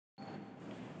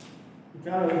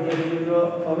ચાલો વિદ્યાર્થી મિત્રો,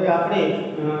 હવે આપણે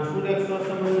સુરેખ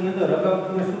સહસબની અંદર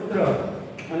અગાઉના સૂત્ર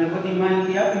અને બધી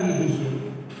માહિતી આપી દીધી છે.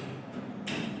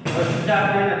 હવે સીધા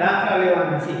આપણે એના દાખલા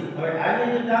લેવાના છે. હવે આજે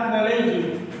જે દાખલા લઈ છે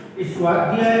એ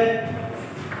સ્વાધ્યાય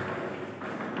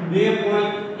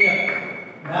 2.1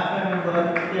 દાખલા નંબર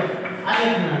 1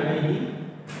 આલેખના લઈ.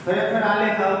 ખરેખર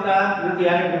આલેખ આવતા નથી.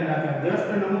 આલેખના દાખલા જસ્ટ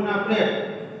નમૂના આપણે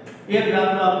એક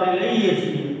દાખલો આપણે લઈએ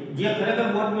છીએ જે ખરેખર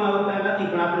બોર્ડમાં આવતા નથી,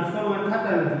 પણ આપણે શરૂઆત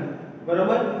થતા નથી.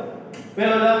 બરોબર.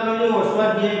 પહેલો દાખલો જોવો,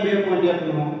 સ્વાધ્યાય 2.1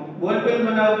 નો. બોલપેન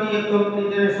બનાવતી એક કંપની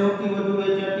તેને સૌથી વધુ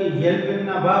વેચાતી જેલ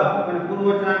પેનના ભાવ અને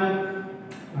પુરવઠાની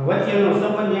વચ્ચેનો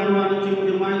સંબંધ જાણવા નીચે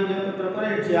મુજબ માહિતી એકત્ર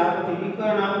કરેલ છે. આ પછી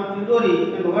વિકર્ણ આકૃતિ દોરી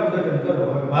એનું અર્થઘટન કરો.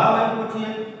 હવે ભાવ આપ્યો છે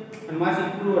અને માસિક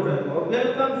પુરવઠો આપ્યો. હવે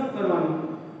પહેલું કામ શું કરવાનું?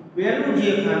 પહેલું જે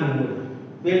ખાનું હોય,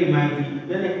 પહેલી માહિતી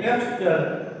એને x ચલ,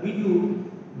 બીજું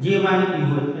જે માહિતી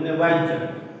હોય એને y ચલ.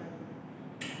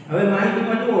 હવે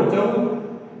માહિતીમાં જુઓ 14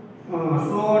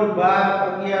 16 12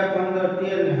 11 15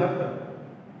 13 ને 17.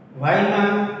 y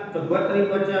માં તો 32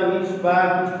 50 20 12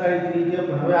 45 30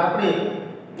 53. હવે આપણે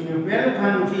પહેલું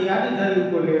ખાનું છે આડી ધરી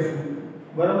ઉપર લેશું.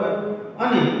 બરોબર.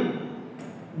 અને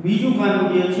બીજું ખાનું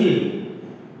જે છે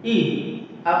એ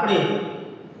આપણે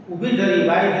ઊભી ધરી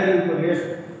y ધરી ઉપર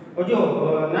લેશું. જો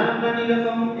નાની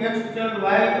રકમ x ચલ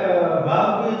y ભાવ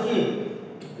જે છે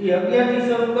એ 11 થી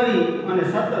શરૂ કરી અને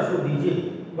 17 સુધી છે.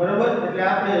 બરોબર. એટલે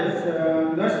આપણે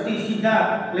 10 થી સીધા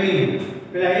લઈને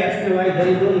પેલા x ને y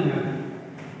ધરી દોરી નાખીએ.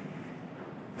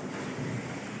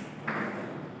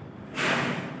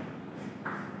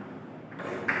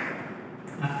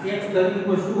 x ધરી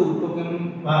પર શું તો કે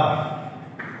ભાવ.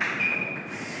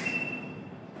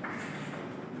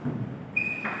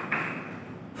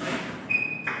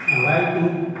 y2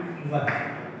 y.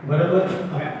 બરોબર.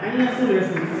 હવે અહીંયા શું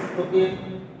લેશું તો કે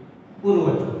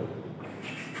પુરવઠો.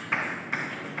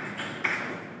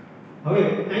 હવે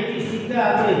અહીંથી સીધા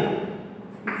આપણે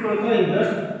ઉપયોગ કરી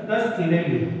 10 થી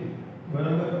લઈએ.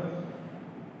 બરોબર.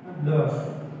 10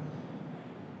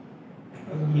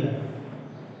 11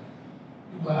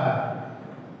 12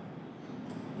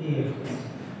 13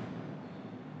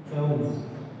 14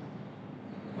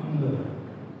 15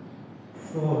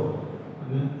 16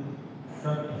 અને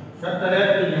 17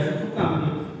 આપી જશે. શું કામ છે?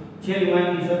 છેલ્લી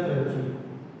માહિતી 17 છે.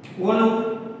 ઓલું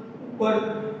ઉપર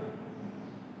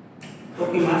તો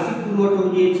કે માસિક પુરવઠો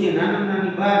જે છે નાના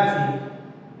નાની 12 છે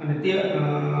અને તે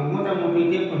મોટા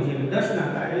મોટી તે પણ છે. 10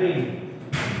 ના કાળે લઈ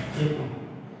છે પણ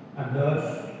આ 10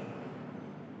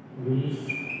 20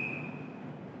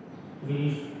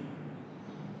 30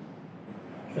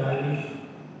 40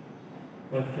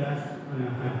 50 અને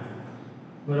 60.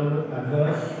 બરોબર. આ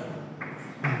 10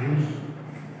 આ 20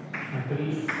 આ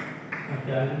 30 આ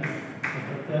 40 આ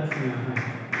 50 અને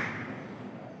 60.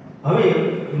 હવે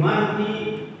માહિતી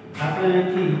આપણે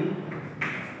અહીંથી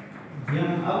જેમ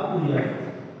આવતું જાય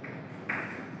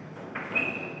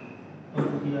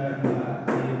 11 12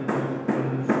 13 14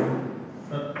 15 16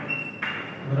 17.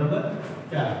 બરોબર.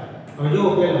 4. હવે જો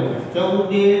પહેલો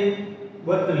 14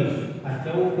 32. આ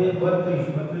 14 32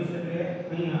 32 એટલે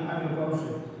અહીંયા આટલું આવશે.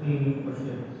 અહીં ઉપર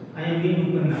છે. અહીંયા બિંદુ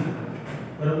પર નાખો.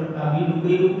 બરોબર. આ બિંદુ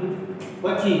કર્યું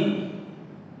પછી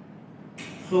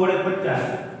 16 50.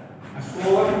 આ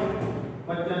 16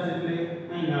 50 એટલે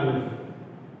અહીં આવે છે.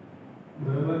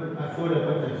 બરોબર. આ 16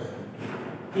 50.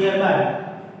 ત્યારબાદ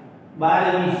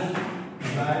 12 20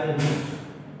 આ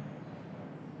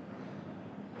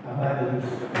 12 20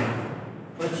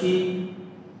 પછી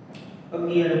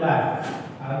 11 12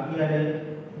 આ 11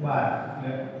 12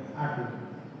 એટલે આટલું.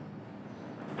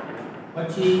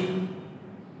 પછી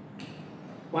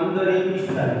 15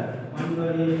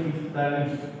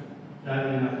 45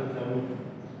 ચાલી નાખો.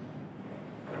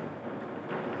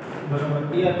 બરોબર.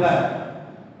 ત્યારબાદ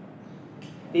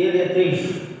 13 30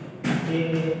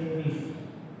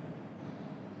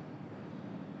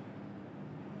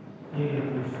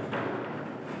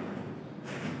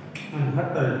 અને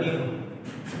 17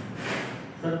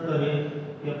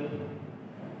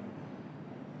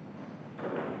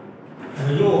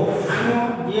 જો આનો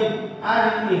જે આ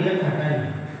રીતની રેખા થાય.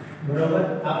 બરોબર.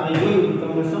 આપણે જોયું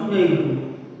તમને સમજાવ્યું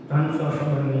ધન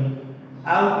સહસબની.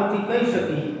 આ ઉપરથી કહી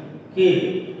શકી કે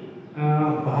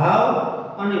ભાવ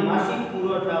અને માસિક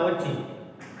પુરવઠા વચ્ચે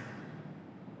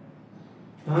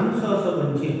ધન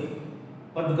સહસબંધ છે.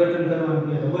 અર્થઘટન કરવાનું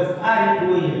કે બસ આ રીતે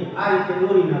હોય. આ રીતે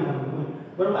દોરી નાખવાનું હોય.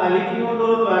 બરોબર. આ લીટીનો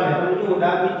દોરો તો હાલે. તમે જુઓ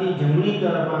ડાબીથી જમણી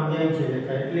તરફ આમ જાય છે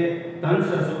રેખા એટલે ધન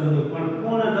સહસબંધ હોય. પણ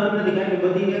પૂર્ણ ધન નથી, કારણ કે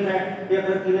બધી રેખા એક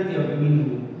હરખી નથી હોતી બિંદુ.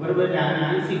 બરોબર. એટલે આને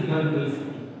આંશિક ધન કહી શકીએ.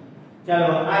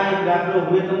 ચાલો આ એક દાખલો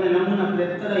મેં તમને નમૂના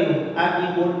પ્રયત્ન કરાવ્યો. આ કી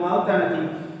બોર્ડમાં આવતા નથી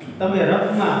તમે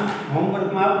રફમાં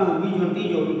હોમવર્કમાં આપું બીજો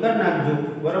ત્રીજો એ કરી નાખજો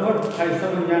બરાબર ખાલી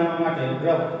સંબંધ જાણવા માટે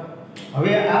રફ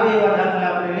હવે આવે એવા દાખલા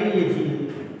આપણે લઈએ છીએ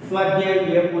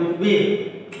સ્વાધ્યાય 2.2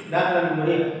 દાખલા નંબર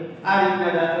 1 આ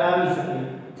રીતના દાખલા આવી શકે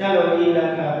ચાલો એ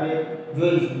દાખલા આપણે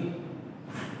જોઈશું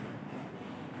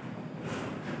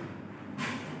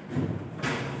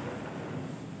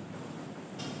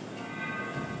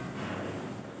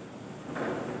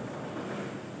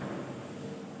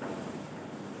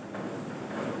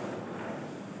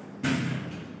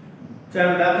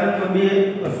ચાલો દાખલા નંબર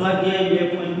 2 સ્વાધ્યાય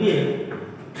 2.2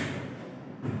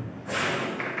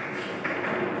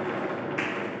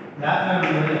 દાખલા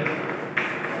નંબર 1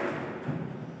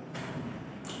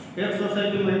 એક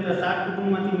સોસાયટીમાં રહેતા 7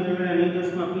 કુટુંબમાંથી મેળવેલા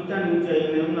નિર્દેશમાં પિતાની ઊંચાઈ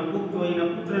અને એમના પુત્ર એના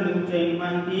પુત્રની ઊંચાઈની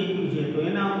માહિતી આપી છે તો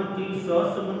એના ઉપરથી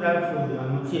સહસંબંધ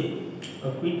શોધવાનો છે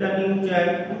પિતાની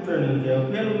ઊંચાઈ પુત્રની ઊંચાઈ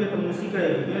પહેલું મેં તમને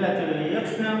શીખવાડ્યું પહેલા ચલને x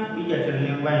નામ બીજા ચલને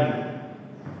y નામ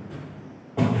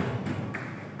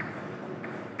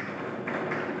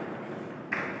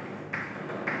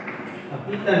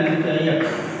પિતાની ઊંચાઈ x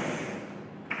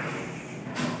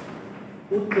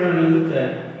પુત્રની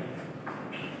ઊંચાઈ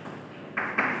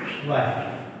y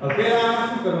હવે આમાં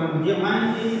શું કરવાનું જે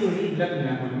માહિતી તો એ લખી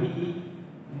નાખવાનું બીજી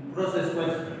પ્રોસેસ પર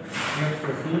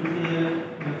 170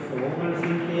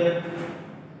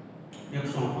 169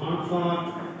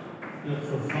 168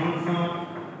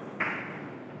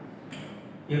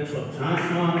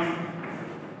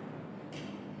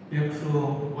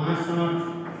 167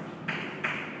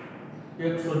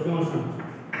 166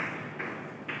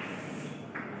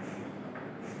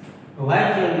 y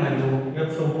ચલમાં જો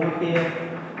 172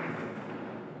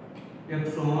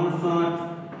 168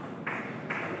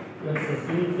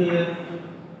 170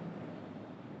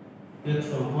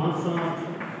 168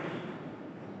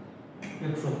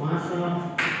 165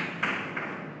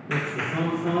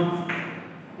 167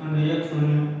 અને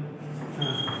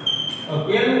 166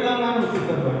 પેલું કામ આનું શું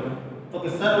કરવાનું તો કે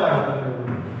સરવાળો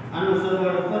કરવાનો આનો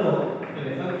સરવાળો કરો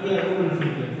એટલે 11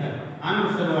 69 થાય આનો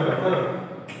સરવાળો કરો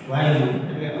y નો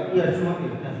એટલે 11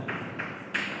 76 થાય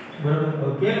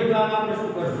બરાબર પેલું કામ આપણે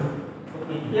શું કરશું તો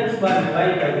કે x બાર ને y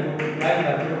બાર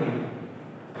જોડી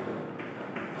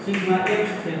સિગ્મા x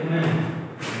છે નહીં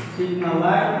સિગ્મા y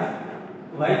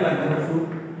બાર કરશું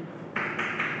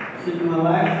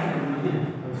સિગ્મા y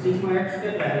સિગ્મા x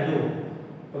કેટલા જો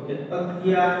તો કે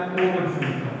 11 69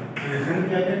 અને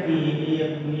સંખ્યા કેટલી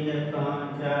 1 2 3 4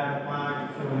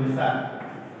 5 6 7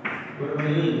 બરાબર એ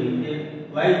રીતે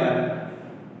y બાર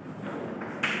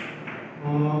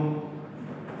 11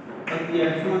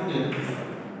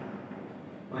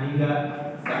 ભાગ્યા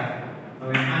 7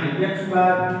 હવે આને x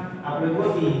બાર આપણે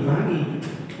ગોતી ભાંગી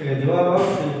એટલે જવાબ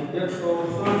આવશે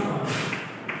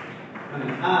 167 અને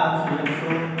આ આવશે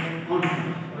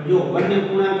 168 જો બંને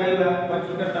પૂર્ણાંક આવ્યા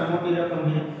પછી કરતા મોટી રકમ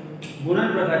છે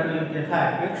ગુણન પ્રકારની રીતે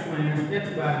થાય x - x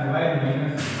બાર y -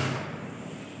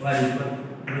 y પર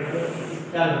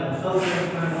ચાલો સૌ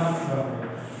પ્રથમ વાપરો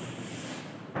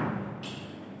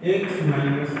x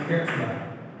 - x બાર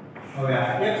હવે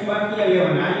આ x બાર ક્યાં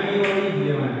લેવાના અહીંયા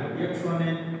લેવાના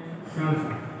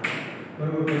 167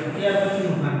 બરોબર તો ત્યાર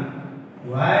પછીનું ખાન y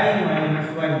 - y બાર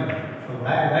તો y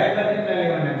બાર કેટલા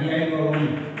લેવાના જે આવ્યો હોય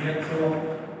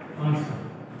 168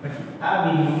 પછી આ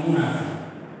બીનો ગુણાકાર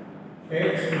x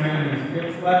 - x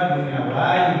બાર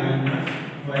ગુણ્યા y -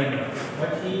 y બાર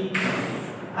પછી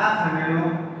આ ખાનાનો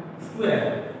સ્ક્વેર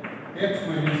x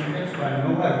 - x બાર નો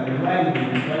વર્ગ y - y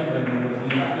બાર નો વર્ગ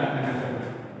આટલા ખાના છે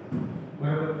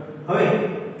બરોબર હવે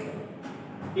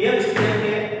x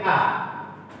એટલે આ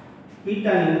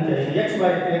પિતાની ઊંચાઈ x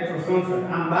બાર એટલે 167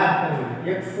 આમ બાદ કરવાના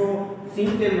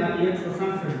 170 માંથી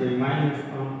 167 જાય -3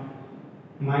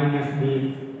 -2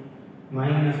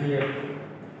 -1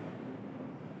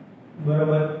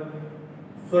 બરાબર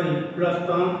સોરી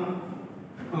 +3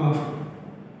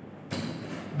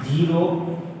 0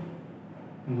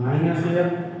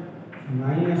 -1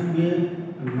 -2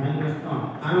 -3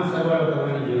 આનો સરવાળો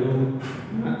કરવાની જરૂર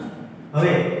નથી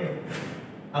હવે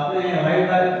આપણે y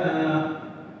બાર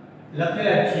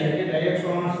લખેલા છે કેટલા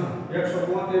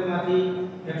 168 માંથી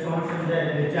 168 જાય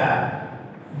એટલે 4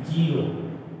 0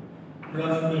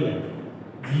 +2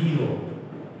 0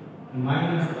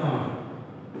 -3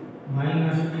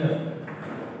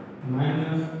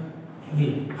 -2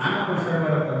 આનો પણ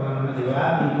સરવાળો કરવાનો નથી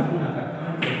આ બીનો ગુણાકાર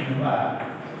 3 ×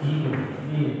 12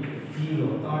 0 2 0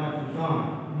 3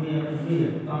 2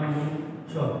 3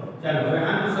 6 ચાલો હવે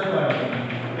આનો સરવાળો કરવાનો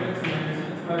x - x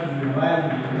બાર y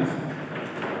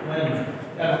 - y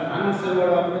ચાલો આનો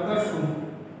સરવાળો આપણે કરશું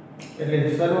એટલે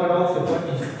સરવાળો આવશે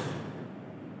 25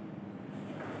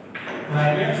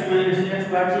 x - x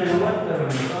બાર છે એનો વર્ગ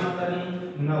કરવાનો 3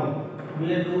 × 9 2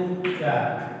 2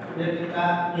 4 1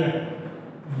 1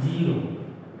 0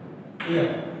 1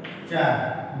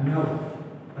 4 9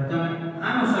 તમે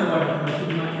આનો સરવાળો કરો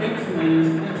સિગ્મા x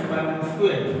 - x બાર નો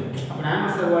સ્ક્વેર આપણે આનો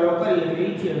સરવાળો કરીએ એટલે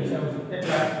ઈ છે આવશે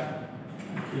કેટલા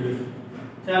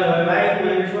ચાલો હવે y -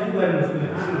 y બાર નો સ્ક્વેર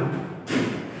આનો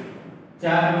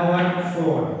 4 9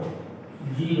 16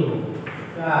 0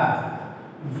 4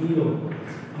 0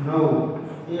 9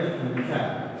 1 અને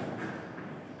 4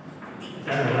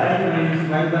 ચાલો y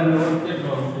 - y બાર નો વર્ગ કેટલો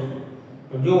આવશે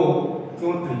તો જો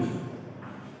 34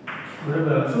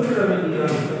 બરાબર સૂત્ર લખી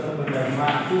દેવાનું છે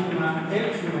સંબંધમાં સિગ્મા x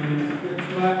 - x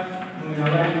બાર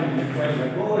ગુણ્યા y - y બાર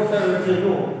બહુ સરળ છે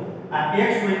જો આ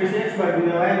x - x બાર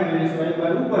ગુણ્યા y - y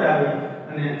બાર ઉપર આવે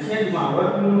અને છેદમાં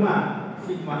વર્ગમૂળમાં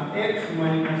સિગ્મા x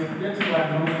 - x બાર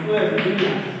નો સ્ક્વેર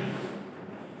ગુણ્યા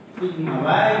સિગ્મા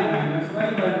y -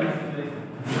 y બાર નો સ્ક્વેર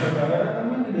બરાબર તમે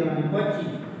મૂકી દેવાની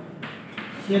પછી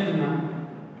છેદમાં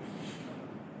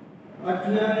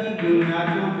 28 ગુણ્યા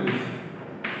 34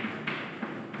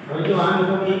 હવે જો આનો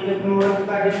તમે એક નો વર્ગ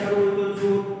કાઢી કરવો હોય તો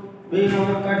શું બે નો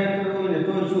વર્ગ કાઢી કરવો હોય ને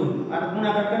તો શું આ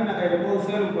ગુણાકાર કરી નાખાય એટલે બહુ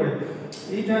સહેલું પડે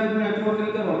 28 ગુણ્યા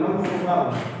 34 કરો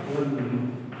 952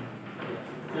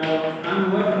 ચાલો આનો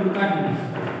વર્ગ કાઢી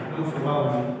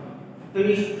 952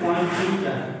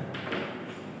 30.50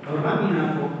 હવે માપી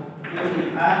નાખો એટલે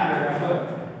r બરાબર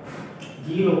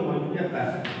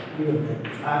 0.81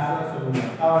 આ સહસબ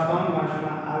આવા ત્રણ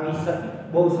માત્રામાં આવી શકે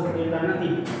બહુ શક્યતા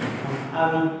નથી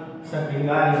આવી શકે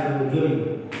આ રીતે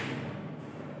જોઈએ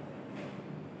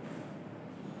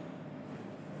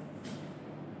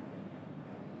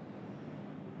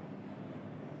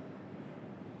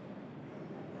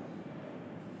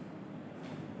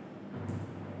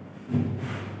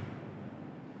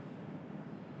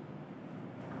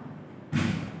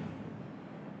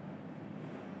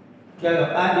ચાલો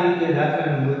આ જ રીતે દાખલા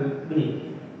નંબર 2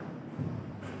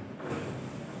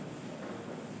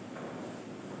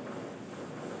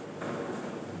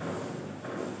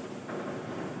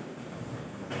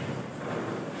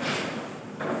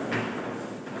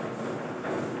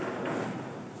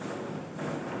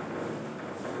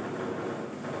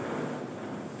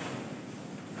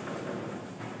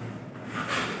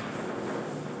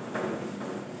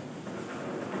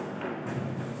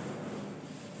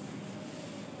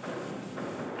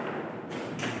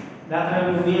 દાખલા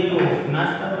નંબર 2 જો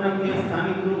નાસ્તા બનાવતી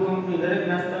સ્થાનિક ગૃહ કંપની દરેક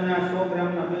નાસ્તાના 100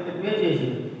 ગ્રામના પેકેટ વેચે છે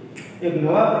એક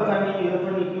નવા પ્રકારની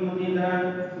વેફરની કિંમત નિર્ધારણ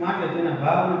માટે તેના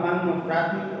ભાવ અને માંગનો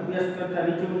પ્રાથમિક અભ્યાસ કરતા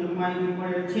નીચે મુજબ માહિતી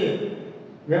મળે છે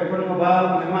વેફરનો ભાવ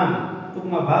અને માંગ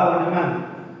ટૂંકમાં ભાવ અને માંગ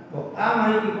તો આ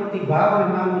માહિતી પરથી ભાવ અને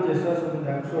માંગ વચ્ચે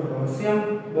સહસંબંધ શોધો સેમ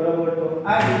બરાબર તો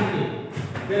આ રીતે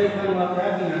પહેલી વાર આપણે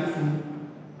આપી નાખશું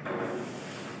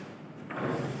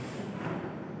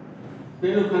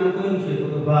પેલું કામ કયું છે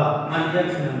તો ભાવ આ x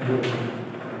નામ દો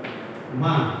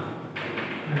માંગ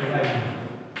અને y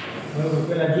બરાબર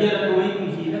પેલા જે રકમ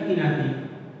આપી છે લખી નાખી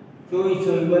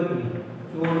 24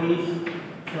 32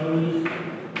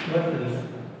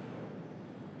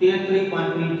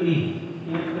 33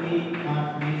 35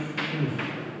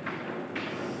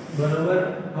 બરાબર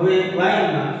હવે y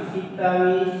માં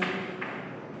 27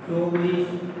 24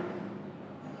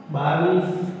 22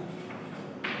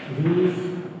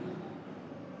 20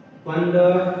 15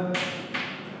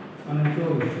 અને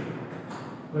 24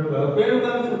 બરાબર પેલું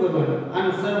કામ શું કરવાનું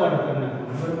આનો સરવાળો કરી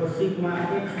નાખવાનો બરાબર સિગ્મા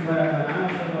x બરાબર આનો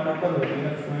સરવાળો કરો એટલે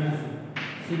 180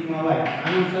 સિગ્મા y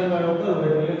આનો સરવાળો કરો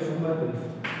એટલે 132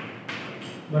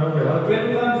 બરાબર હવે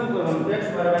પેલું કામ શું કરવાનું x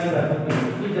બરાબર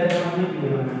સીધા જવાબ મૂકી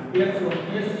દેવાના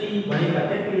 180 ભાગ્યા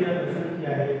કેટલી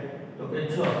સંખ્યા છે તો કે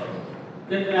 6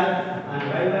 કેટલા અને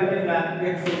y કેટલા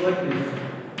 132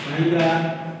 ભાગ્યા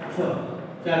 6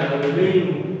 ચાલો હવે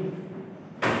બેનું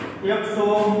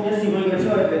 180 ભાગ્યા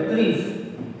 6 એટલે 30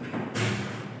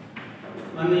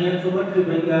 અને 132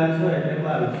 ભાગ્યા 6 એટલે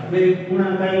 22 બે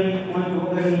ગુણાકારની પોઈન્ટ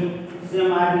વગરની સેમ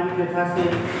આ રીતે થશે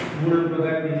ગુણન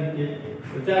પ્રકારની રીતે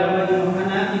તો ચાલો બાજુમાં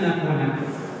ખાના આપી નાખવાના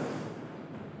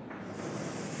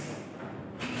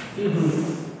સીધું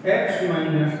x -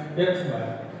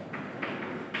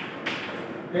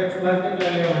 x બાર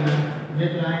કેટલા લેવાના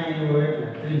જેટલા અહીં હોય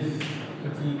એટલા 30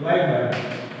 પછી y બાર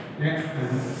નેક્સ્ટ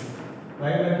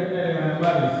y બાર કેટલા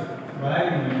લેવાના 22 y -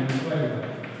 y બાર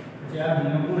પછી આ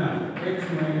બેનો ગુણાકાર x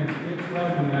 - x બાર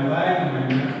ગુણ્યા y -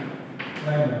 y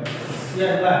બાર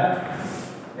ત્યારબાદ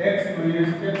x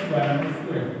 - x બાર નો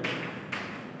સ્ક્વેર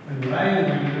અને y -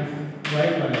 y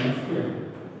બાર નો સ્ક્વેર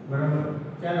બરાબર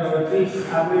ચાલો હવે 30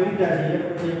 આપણે લીધા છે એક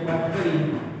પછી એક વાત કરી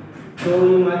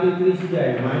 24 માંથી 30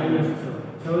 જાય -6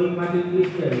 26 માંથી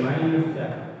 30 જાય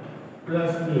 -4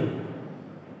 +2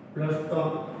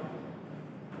 +3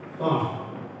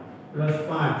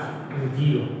 +5 અને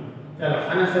 0 ચાલો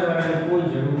આના સરવાળાની કોઈ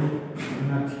જરૂર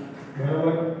નથી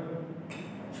બરોબર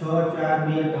 6 4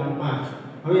 2 3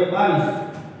 5 હવે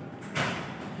 22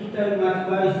 માંથી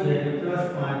 22 છે એટલે +5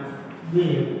 2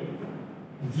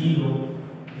 0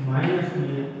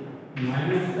 -2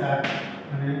 -7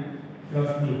 અને +2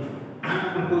 આના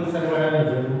પણ કોઈ સરવાળાની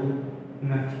જરૂર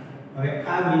નથી હવે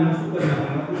આ બેનો શું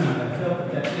કરવાનો ગુણાકાર 6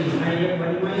 50 આ એક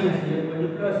બાજુ માઈનસ છે એક બાજુ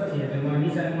પ્લસ છે એટલે મારી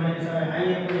નિશાની માઈનસ આવે આ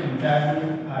એક બાજુ 4 2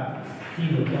 8 0 3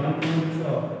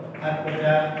 6 8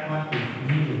 50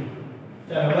 0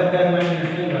 ચાલો બધા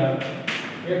માઈનસ લઈ લો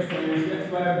x - x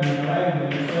બાર y - y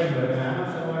બાર આનો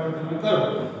સરવાળો તમે કરો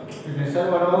એટલે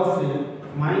સરવાળો આવશે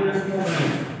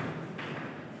 -19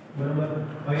 બરાબર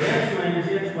હવે x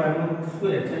 - x બાર નો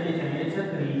સ્ક્વેર છે એ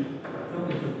 36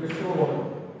 ચોકે 16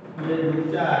 2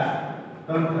 4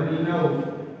 3 કરી 9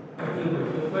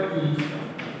 25 25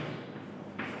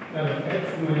 ચાલો x -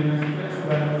 x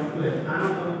બાર નો સ્ક્વેર આનો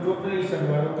તમે ટોટલી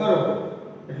સરવાળો કરો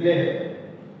એટલે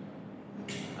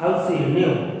આવશે 90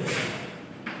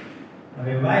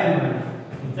 હવે y માં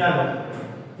ચાલો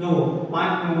જો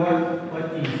 5 નો વર્ગ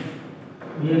 25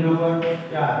 2 નો વર્ગ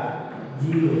 4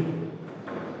 0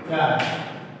 4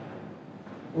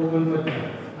 49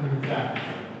 અને 4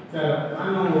 ચાલો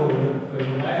આનો વર્ગ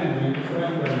કર્યો y માં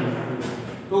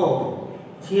તો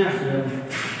 86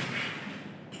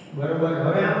 બરોબર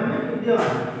હવે આપણે લખી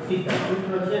દેવાનું સીધા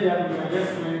સૂત્ર છે આપણે x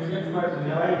 - x બાર y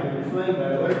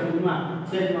બાર વર્ગમૂળમાં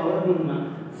છેદમાં વર્ગમૂળમાં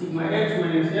સિગ્મા x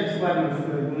 - x બાર નો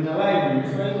સ્ક્વેર ગુણ્યા y - y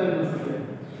બાર નો સ્ક્વેર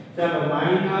ચાલો -79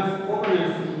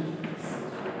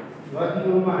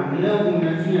 વર્ગમૂળમાં 90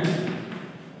 ગુણ્યા 86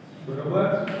 બરોબર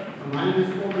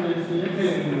 -79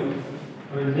 એટલે કિલો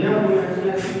હવે 90 ગુણ્યા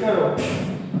 86 કરો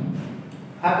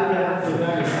આ તો જે હાથ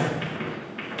સુધારી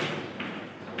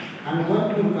આનું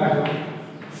વર્ગમૂળ કાઢો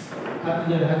આ તો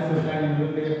જે હાથ સુધારી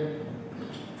એટલે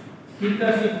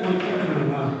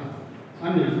 87.1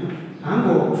 અને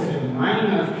આંગો છે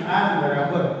 -8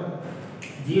 બરાબર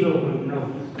 0.9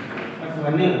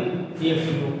 અથવા 9 1 કિલો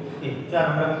 1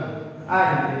 4 લખો આ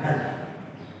રીતે થાય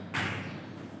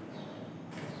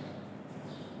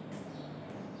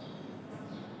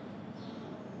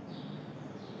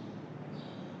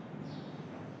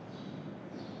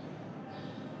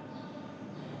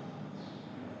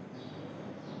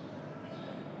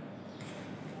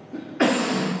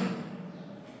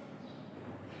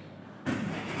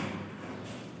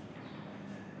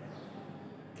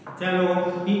ચાલો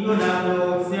બીજો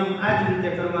દાખલો સેમ આ જ રીતે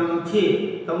કરવાનો છે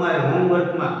તમારે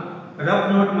હોમવર્કમાં રફ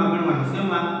નોટમાં ગણવાનું છે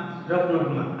એમાં રફ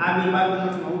નોટમાં આ બે બાકી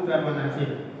નોટમાં ઉતારવાના છે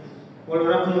ઓલો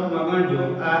રફ નોટમાં ગણજો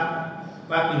આ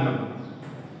બાકી નોટ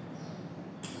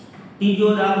ત્રીજો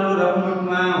દાખલો રફ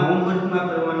નોટમાં હોમવર્કમાં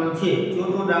કરવાનો છે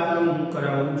ચોથો દાખલો હું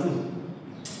કરાવું છું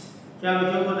ચાલો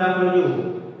ચોથો દાખલો જુઓ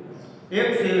એક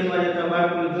શહેરમાં રહેતા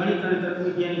બાળકોની ગણિત અને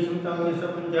તર્કવિદ્યાની ક્ષમતાઓની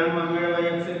સંબંધ જાણવા મેળવવા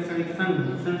એક શૈક્ષણિક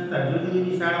સંસ્થા જુદી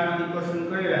જુદી શાળામાંથી પસંદ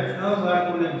કરેલા 6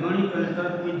 બાળકોને ગણિત અને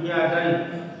તર્કવિદ્યા આધારિત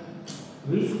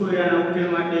 20 કોયડાના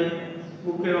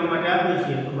ઉકેલવા માટે આપે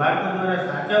છે તો બાળકો દ્વારા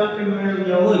સાચા ઉકેલ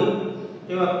મેળવ્યા હોય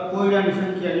તેવા કોયડાની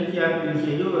સંખ્યા નીચે આપેલી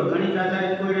છે જો ગણિત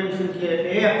આધારિત કોયડાની સંખ્યા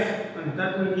એટલે x અને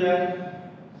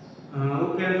તર્કવિદ્યા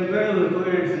ઉકેલ મેળવ્યો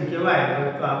કોયડાની સંખ્યા y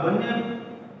તો આ બંને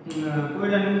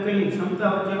કોયડાની ઉકેલની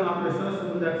ક્ષમતા વચ્ચેનો આપણે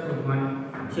સહસંબંધ શોધવાનો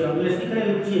છે હવે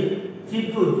શીખેલું છે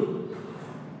સીધું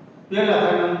જ પહેલા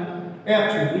ખાનું x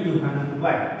અને બીજું ખાનું y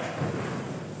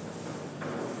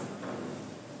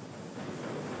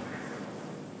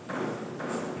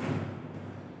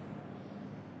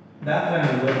દાખલા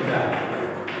નંબર 4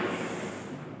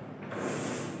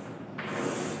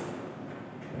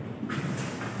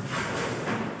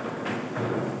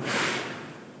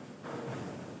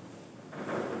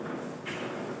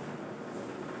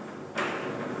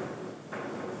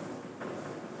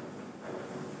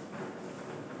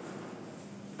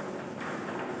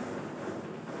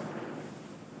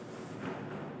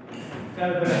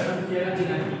 ચાલો બધા સંખ્યા લખી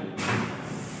નાખી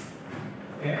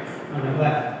x અને y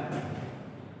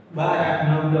 12 8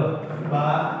 9 10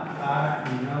 12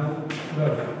 8 9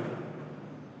 10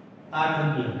 8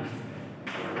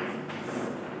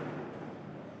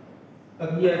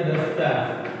 11 10 4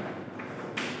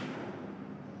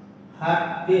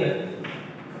 7 13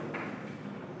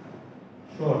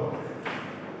 16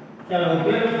 ચાલો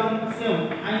પેલું કામ સેમ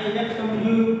આની એક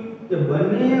સમજ્યું કે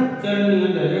બંને ચલની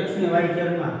અંદર x ને y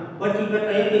ચલમાં પછી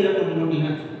કરતા એકેય રકમ મોટી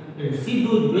નથી એટલે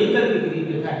સીધું જ વૈકલ્પિક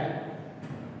રીતે થાય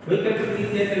વૈકલ્પિક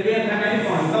રીતે એટલે બે ખાના પણ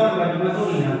ત્રણ બાજુમાં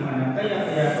તોડી નાખવાના કયા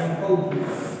કયા હું કહું છું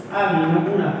આ બેનો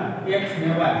ગુણાકાર x ને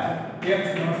y x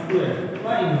નો સ્ક્વેર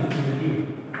y નો સ્ક્વેર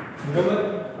બરાબર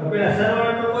પેલા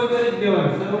સરવાળો તો કોઈ કરી જ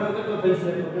દેવાનો સરવાળો કેટલો થઈ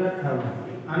શકે તો કેટલા થવાનો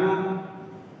આનો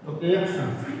તો કે x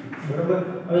બરાબર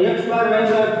હવે x બાર y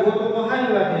બાર ગોતો તો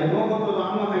સારી વાત છે, નો ગોતો તો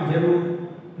આમાં કઈ જરૂર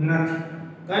નથી,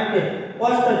 કારણ કે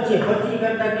સ્પષ્ટ જ છે 25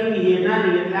 કરતા કેવી છે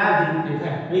નાની, એટલે આ જ રીતે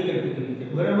થાય વૈકલ્પિક રીતે,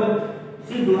 બરાબર।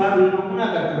 સીધું આ બેનો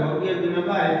ગુણાકાર કરો 11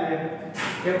 ગુણ્યા 12 એટલે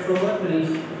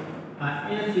 132, આ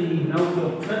 80 9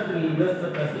 36 10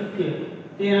 તથા 70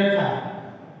 13 અઠા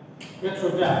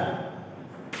 104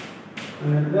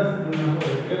 અને 10 ગુણ્યા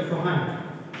 160।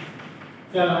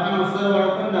 ચાલો આનો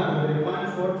સરવાળો કરી નાખો એટલે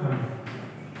 558।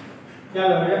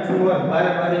 ચાલો x નો વર્ગ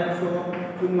 12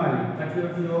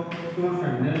 144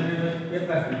 64 ને 81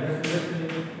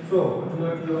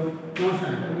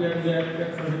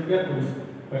 10 100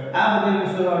 આ બધાનો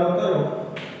સરવાળો કરો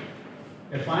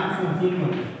એટલે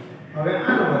 570। હવે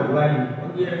આનો વર્ગ y 11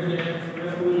 અને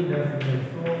 16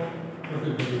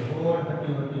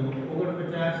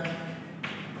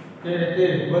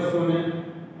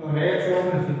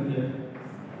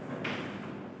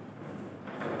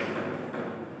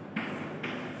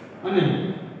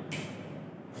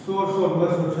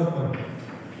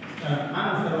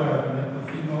 આનો સરવાળો કરે તો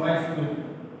સિગ્મા y સ્ક્વેર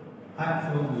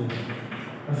 811।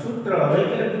 સૂત્ર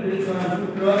વૈકલ્પિક રીતનું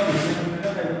સૂત્ર આપણે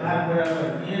લખાયું r બરાબર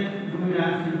n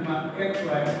ગુણ્યા sigma xy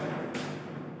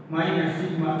minus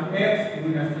sigma x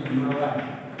ગુણ્યા સિગ્મા y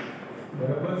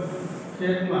બરાબર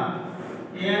છેદમાં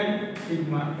n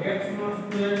સિગ્મા x નો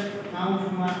સ્ક્વેર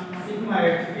કાઉન્સમાં સિગ્મા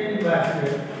x એની બહાર છે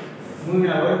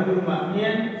ગુણ્યા વર્ગમૂળમાં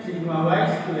n sigma y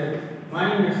square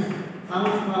minus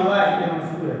કાઉન્સમાં y એનો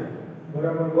સ્ક્વેર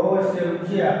બરાબર બહુ જ સહેલું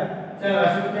છે આ। ચાલો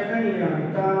આ સંખ્યા કરી લેવાની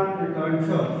 3 3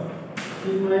 6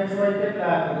 સિગ્મા xy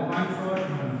કેટલા તો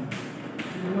 558,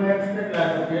 સિગ્મા x કેટલા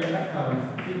તો 58,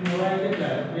 સિગ્મા y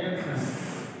કેટલા તો 61।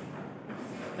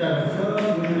 ચાલો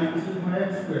 6 ગુણ્યા સિગ્મા x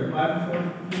સ્ક્વેર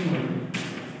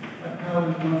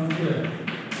 558 નો સ્ક્વેર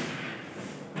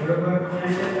બરાબર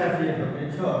કેટલા છે તો કે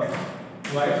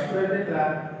 6 y સ્ક્વેર કેટલા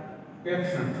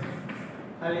 61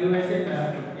 ખાલી y કેટલા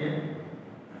તો કે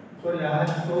સોરી આ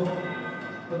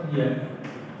 111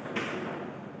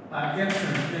 આ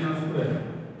 61 એનો સ્ક્વેર।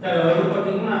 ચાલો હવે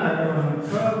ઉપરથી ગુણાકાર કરવાનો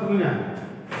 6 ગુણ્યા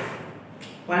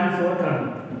 558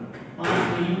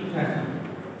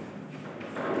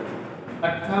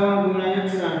 58 ગુણ્યા 61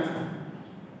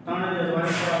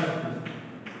 3038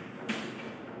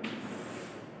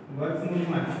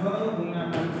 વર્ગમૂળમાં 6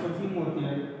 ગુણ્યા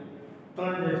 574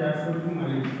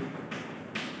 3444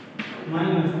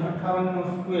 માઈનસ 58 નો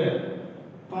સ્ક્વેર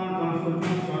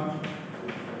 3364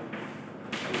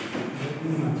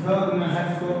 6 ગુણ્યા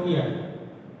 711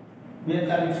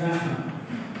 4266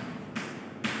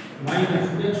 માઈનસ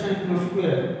 61 નો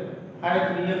સ્ક્વેર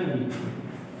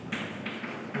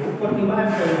 3821 ઉપરથી બાદ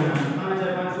કરવાના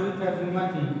 5588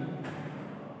 માંથી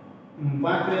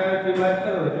 5 થી બાદ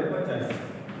કરો એટલે 50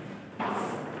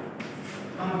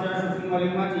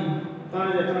 5444 માંથી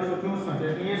 3364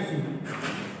 એટલે 80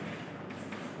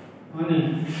 અને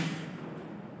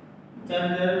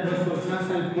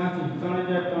 4266 માંથી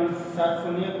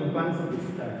 3701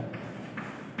 545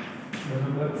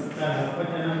 બરાબર। ચાલો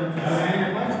 50 હવે આને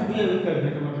પાછું બે વિકલ્પ છે,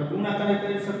 મતલબ ગુણાકાર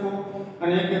કરી શકો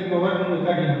અને એક એકનો વર્ગમૂળ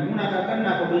કાઢીને ગુણાકાર કરી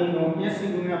નાખો બેનો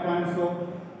 80 ગુણ્યા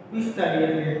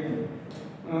 545 એટલે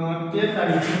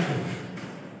 43600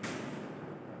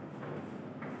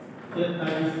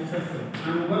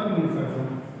 આનું વર્ગમૂળ કરશો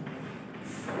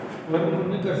વર્ગમૂળ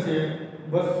નીકળશે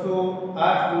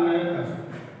 208 ગુણ્યા 81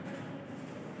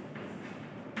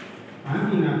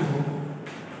 ભાંગી નાખો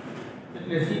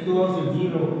એટલે સીધું આવશે 0.2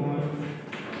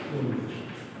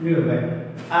 લ્યો ભાઈ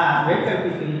આ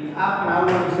વૈકલ્પિક રીત આ પણ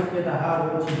આવવાની શક્યતા હાવ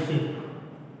ઓછી છે।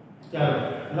 ચાલો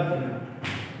લખી નાખો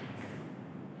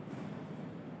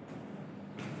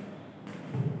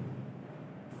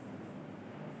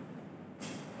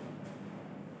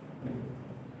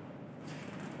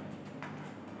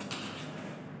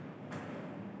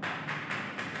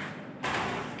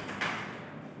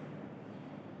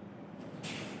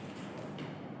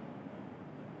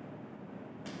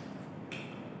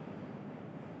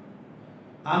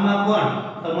આમાં પણ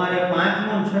તમારે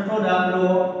પાંચમો અને છઠ્ઠો દાખલો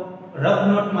રફ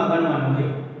નોટમાં ગણવાનો છે,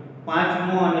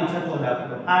 પાંચમો અને છઠ્ઠો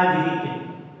દાખલો આ જ રીતે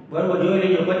બરોબર જોઈ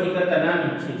લેજો 25 કરતા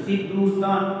નાની છે, સીધું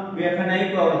 3 બે ખાના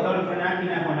આપ્યા હોય 3 ખાના નાખી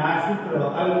નાખવાના આ સૂત્ર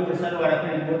આવી રીતે સરવાળા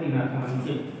કરીને ગોતી નાખવાનું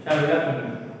છે। ચાલો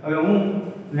લખી હવે હું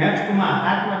નેક્સ્ટમાં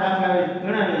 8મા દાખલા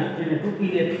ગણાવીશ જેને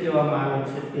ટૂંકી રીત કહેવામાં આવે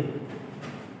છે તે